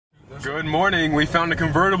Good morning. We found a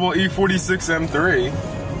convertible E46 M3.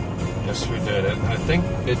 Yes, we did. I think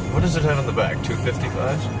it. What does it have in the back?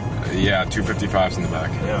 255s? Yeah, 255s in the back.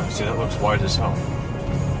 Yeah. See, that looks wide as hell.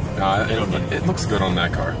 Nah, it looks good on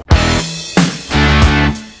that car.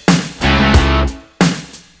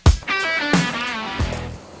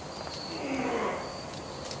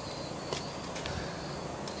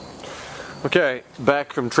 Okay,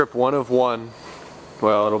 back from trip 1 of 1.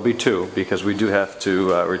 Well, it'll be 2 because we do have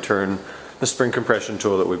to return the spring compression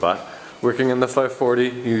tool that we bought. Working in the 540,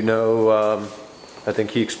 you know, I think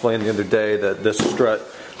he explained the other day that this strut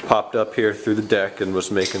popped up here through the deck and was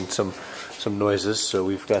making some noises. So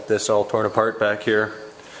we've got this all torn apart back here.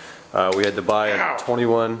 We had to buy a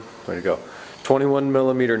 21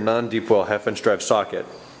 millimeter non-deep well half-inch drive socket.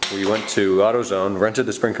 We went to AutoZone, rented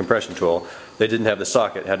the spring compression tool. They didn't have the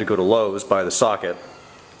socket, had to go to Lowe's, buy the socket.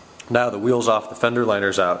 Now the wheel's off, the fender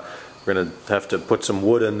liner's out. We're gonna have to put some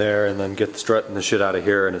wood in there and then get the strut and the shit out of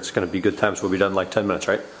here, and it's gonna be good times. We'll be done in like 10 minutes,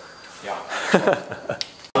 right? Yeah.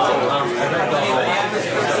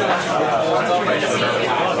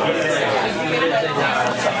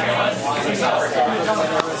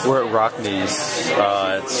 We're at Rockneys.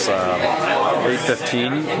 It's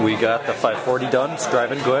 8:15. We got the 540 done. It's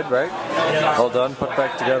driving good, right? All done, put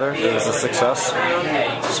back together. It was a success.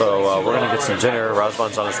 So we're gonna get some dinner.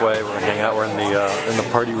 Razvan's on his way. We're gonna hang out. We're in the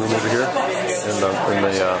party room over here, in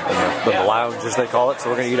the lounge as they call it. So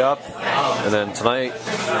we're gonna eat up, and then tonight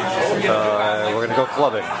we're gonna go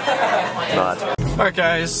clubbing. Not. Alright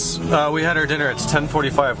guys, we had our dinner. It's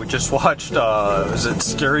 10:45. We just watched, is it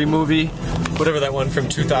Scary Movie? Whatever that one from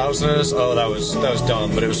 2000 is. Oh, that was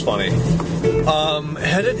dumb, but it was funny.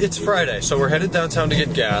 It's Friday, so we're headed downtown to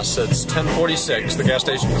get gas. It's 10:46. The gas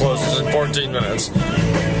station closes in 14 minutes.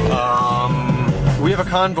 We have a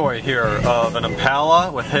convoy here of an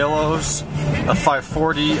Impala with halos, a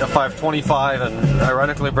 540, a 525, and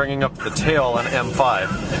ironically bringing up the tail an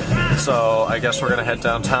M5. So I guess we're gonna head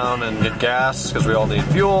downtown and get gas because we all need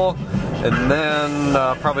fuel, and then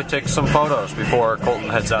probably take some photos before Colton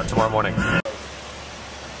heads out tomorrow morning.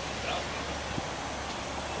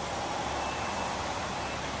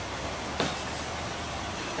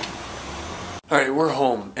 Alright, we're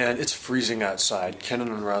home, and it's freezing outside. Kenan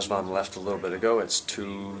and Razvan left a little bit ago. It's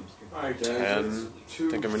 2:10.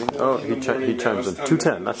 Think I'm reading. Oh, he chimes in.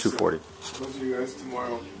 2:10, not 2:40. We'll see you guys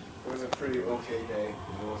tomorrow. It was a pretty okay day.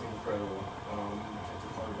 It wasn't incredible.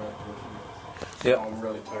 Yep. I'm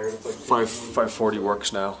really tired. It's like 5:40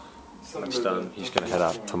 works now. That's done. He's gonna head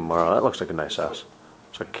out tomorrow. That looks like a nice house.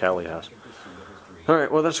 It's like a Cali house.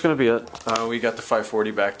 Alright, well that's gonna be it. We got the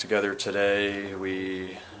 540 back together today.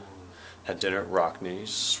 We had dinner at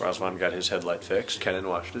Rockneys. Razvan got his headlight fixed. Kenan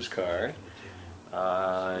washed his car.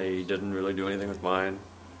 I didn't really do anything with mine.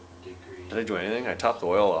 Did I do anything? I topped the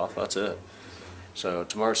oil off. That's it. So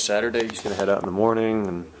tomorrow's Saturday. He's gonna head out in the morning,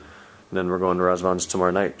 and then we're going to Razvan's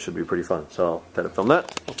tomorrow night. Should be pretty fun. So, better film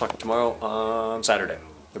that. We'll talk tomorrow on Saturday.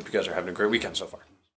 Hope you guys are having a great weekend so far.